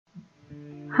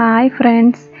Hi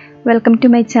friends, welcome to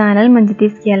my channel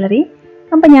Manjiti's Gallery.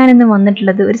 അപ്പോൾ ഞാൻ ഇന്ന്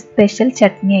വന്നിട്ടുള്ളത് ഒരു സ്പെഷ്യൽ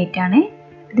ചട്നി ആയിട്ടാണ്.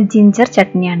 ഇത് ജിഞ്ചർ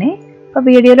ചട്നിയാണ്. അപ്പോൾ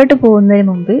വീഡിയോയിലോട്ട് പോകുന്നതിന്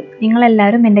മുമ്പ് നിങ്ങൾ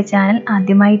എല്ലാവരും എൻ്റെ ചാനൽ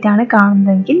ആദ്യമായിട്ടാണ്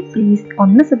കാണുന്നതെങ്കിൽ പ്ലീസ്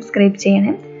ഒന്ന് സബ്സ്ക്രൈബ്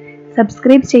ചെയ്യണം.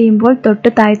 സബ്സ്ക്രൈബ് ചെയ്യുമ്പോൾ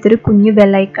തൊട്ട് താഴത്തൊരു കുഞ്ഞു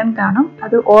ബെൽ ഐക്കൺ കാണും.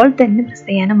 അത് ഓൾ തന്നെ പ്രസ്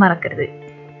ചെയ്യാനും മറക്കരുത്.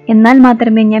 എന്നാൽ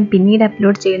മാത്രമേ ഞാൻ പിന്നീട്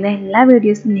അപ്ലോഡ് ചെയ്യുന്ന എല്ലാ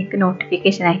വീഡിയോസും നിങ്ങൾക്ക്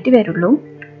നോട്ടിഫിക്കേഷൻ ആയിട്ട് വരുള്ളൂ.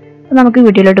 അപ്പോൾ നമുക്ക്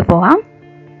വീഡിയോയിലോട്ട് പോകാം.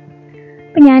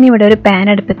 അപ്പോൾ ഞാനിവിടെ ഒരു പാൻ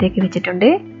അടുപ്പത്തേക്ക് വെച്ചിട്ടുണ്ട്.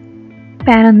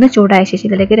 പാൻ ഒന്ന് ചൂടായ ശേഷം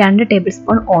ഇതിലേക്ക് 2 ടേബിൾ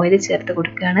സ്പൂൺ ഓയിൽ ചേർത്ത്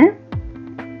കൊടുക്കുകയാണ്.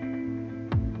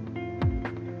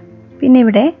 പിന്നെ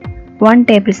ഇവിടെ 1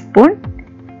 ടേബിൾ സ്പൂൺ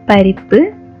പരിപ്പ്,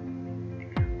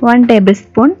 1 ടേബിൾ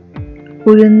സ്പൂൺ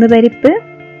ഉഴുന്ന് പരിപ്പ്,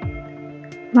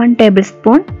 1 ടേബിൾ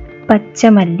സ്പൂൺ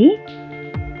പച്ചമല്ലി,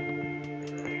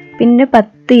 പിന്നെ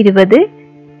 10-20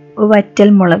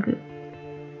 വറ്റൽ മുളക്.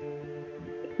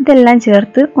 ഇതെല്ലാം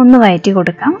ചേർത്ത് ഒന്ന് വഴറ്റി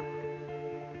കൊടുക്കാം.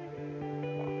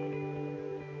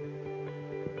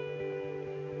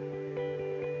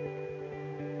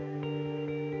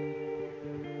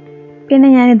 പിന്നെ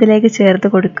ഞാൻ ഇതിലേക്ക് ചേർത്ത്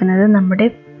കൊടുക്കുന്നത് നമ്മുടെ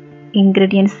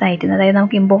ഇൻഗ്രീഡിയൻസ് ആയിട്ട്, അതായത്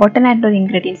നമുക്ക് ഇമ്പോർട്ടൻ്റ് ആയിട്ടുള്ള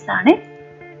ഇൻഗ്രീഡിയൻസ് ആണ്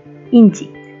ഇഞ്ചി.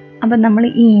 അപ്പം നമ്മൾ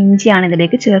ഈ ഇഞ്ചിയാണ്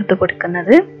ഇതിലേക്ക് ചേർത്ത്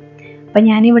കൊടുക്കുന്നത്. അപ്പം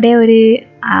ഞാനിവിടെ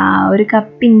ഒരു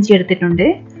കപ്പ് ഇഞ്ചി എടുത്തിട്ടുണ്ട്.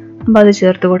 അപ്പോൾ അത്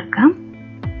ചേർത്ത് കൊടുക്കാം.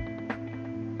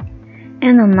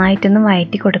 നന്നായിട്ടൊന്ന്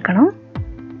വഴറ്റി കൊടുക്കണം.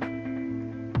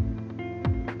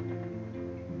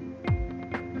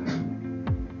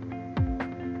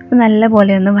 നല്ല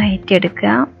പോലെ ഒന്ന്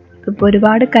വഴറ്റിയെടുക്കുക. ഇപ്പോൾ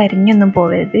ഒരുപാട് കരിഞ്ഞൊന്നും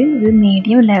പോകരുത്. ഒരു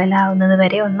മീഡിയം ലെവലാവുന്നത്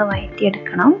വരെ ഒന്ന്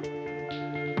വഴറ്റിയെടുക്കണം.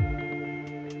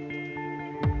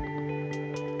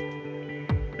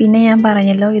 പിന്നെ ഞാൻ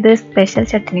പറഞ്ഞല്ലോ, ഇത് സ്പെഷ്യൽ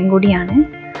ചട്നിയും കൂടിയാണ്.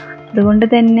 അതുകൊണ്ട്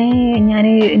തന്നെ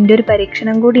എൻ്റെ ഒരു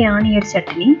പരീക്ഷണം കൂടിയാണ് ഈ ഒരു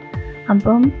ചട്നി.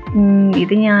 അപ്പം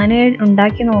ഇത് ഞാൻ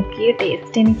ഉണ്ടാക്കി നോക്കി,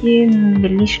 ടേസ്റ്റ് എനിക്ക്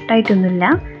വലിയ ഇഷ്ടമായിട്ടൊന്നുമില്ല.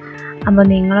 അപ്പോൾ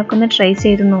നിങ്ങളൊക്കെ ഒന്ന് ട്രൈ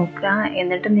ചെയ്ത് നോക്കുക.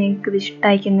 എന്നിട്ട് നിങ്ങൾക്ക് ഇത്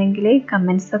ഇഷ്ടമായിരിക്കുന്നെങ്കിൽ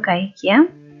കമൻസൊക്കെ അയയ്ക്കുക.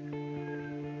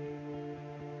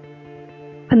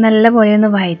 അപ്പം നല്ല പോലെ ഒന്ന്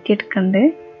വഴറ്റിയെടുക്കുന്നുണ്ട്.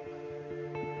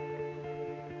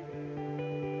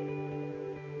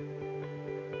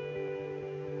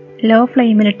 ലോ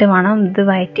ഫ്ലെയിമിലിട്ട് വേണം ഇത്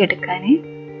വഴറ്റിയെടുക്കാൻ.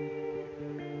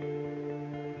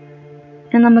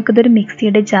 നമുക്കിതൊരു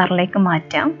മിക്സിയുടെ ജാറിലേക്ക്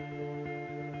മാറ്റാം.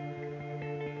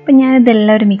 അപ്പം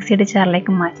ഞാനിതെല്ലാം ഒരു മിക്സിയുടെ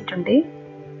ജാറിലേക്ക് മാറ്റിയിട്ടുണ്ട്.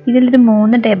 ഇതിലൊരു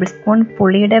 3 ടേബിൾ സ്പൂൺ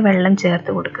പുളിയുടെ വെള്ളം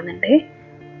ചേർത്ത് കൊടുക്കുന്നുണ്ട്.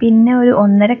 പിന്നെ ഒരു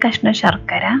 1.5 കഷ്ണം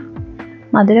ശർക്കര.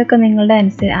 മധുരമൊക്കെ നിങ്ങളുടെ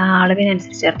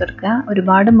അളവിനനുസരിച്ച് ചേർത്ത് കൊടുക്കുക.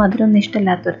 ഒരുപാട് മധുരമൊന്നും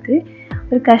ഇഷ്ടമില്ലാത്തവർക്ക്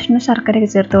ഒരു കഷ്ണം ശർക്കരയൊക്കെ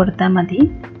ചേർത്ത് കൊടുത്താൽ മതി.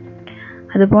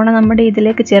 അതുപോലെ നമ്മുടെ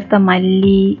ഇതിലേക്ക് ചേർത്ത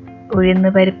മല്ലി,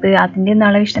 ഉഴുന്ന് പരിപ്പ്, അതിൻ്റെ ഒന്നും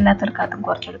അളവ് ഇഷ്ടമില്ലാത്തവർക്ക് അതും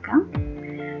കുറച്ചെടുക്കാം.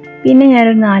 പിന്നെ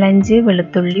ഞാനൊരു 4-5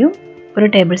 വെളുത്തുള്ളിയും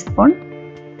 1 ടേബിൾ സ്പൂൺ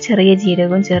ചെറിയ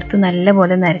ജീരകവും ചേർത്ത്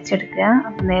നല്ലപോലെ നരച്ചെടുക്കുക.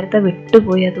 അപ്പം നേരത്തെ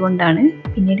വിട്ടുപോയി, അതുകൊണ്ടാണ്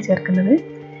പിന്നീട് ചേർക്കുന്നത്.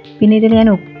 പിന്നെ ഇതിൽ ഞാൻ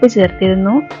ഉപ്പ്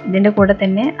ചേർത്തിരുന്നു. ഇതിൻ്റെ കൂടെ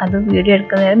തന്നെ അത് വീഡിയോ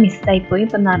എടുക്കുന്നത് മിസ്സായിപ്പോയി.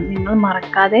 ഇപ്പം നിങ്ങൾ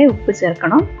മറക്കാതെ ഉപ്പ്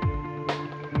ചേർക്കണം.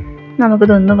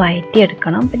 നമുക്കിതൊന്ന്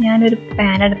വഴറ്റിയെടുക്കണം. അപ്പം ഞാനൊരു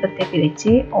പാൻ അടുപ്പത്തേക്ക്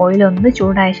വെച്ച് ഓയിലൊന്ന്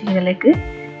ചൂടായ ശേഷം ഇതിലേക്ക്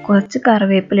കുറച്ച്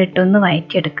കറിവേപ്പില ഇട്ടൊന്ന്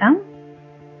വഴറ്റിയെടുക്കാം.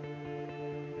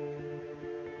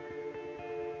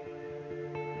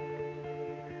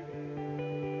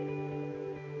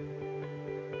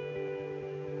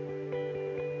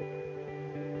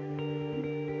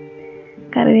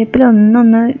 കറിവേപ്പില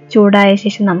ഒന്നൊന്ന് ചൂടായ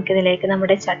ശേഷം നമുക്കിതിലേക്ക്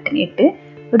നമ്മുടെ ചട്നി ഇട്ട്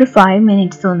ഒരു 5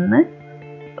 മിനിറ്റ്സ്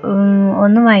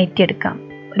ഒന്ന് വഴറ്റിയെടുക്കാം.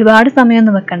 ഒരുപാട്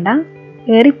സമയമൊന്നും വെക്കണ്ട.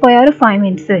 ഏറിപ്പോയാൽ ഒരു 5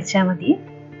 മിനിറ്റ്സ് വെച്ചാൽ മതി.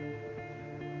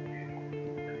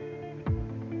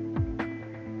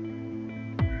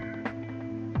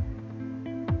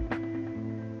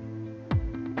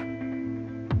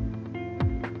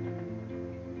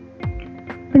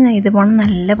 പിന്നെ ഇതുപോലെ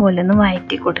നല്ല പോലെ ഒന്ന്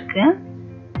വഴറ്റി കൊടുക്കുക.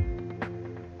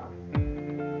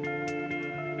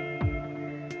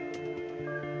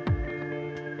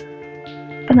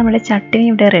 അപ്പം നമ്മുടെ ചട്നി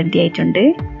ഇവിടെ റെഡി ആയിട്ടുണ്ട്.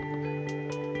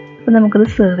 അപ്പം നമുക്കത്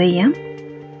സെർവ് ചെയ്യാം.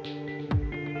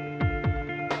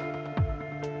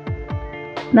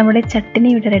 നമ്മുടെ ചട്നി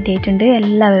ഇവിടെ റെഡി ആയിട്ടുണ്ട്.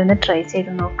 എല്ലാവരും ഒന്ന് ട്രൈ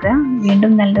ചെയ്ത് നോക്കുക.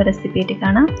 വീണ്ടും നല്ല റെസിപ്പി ആയിട്ട്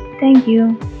കാണാം. Thank you.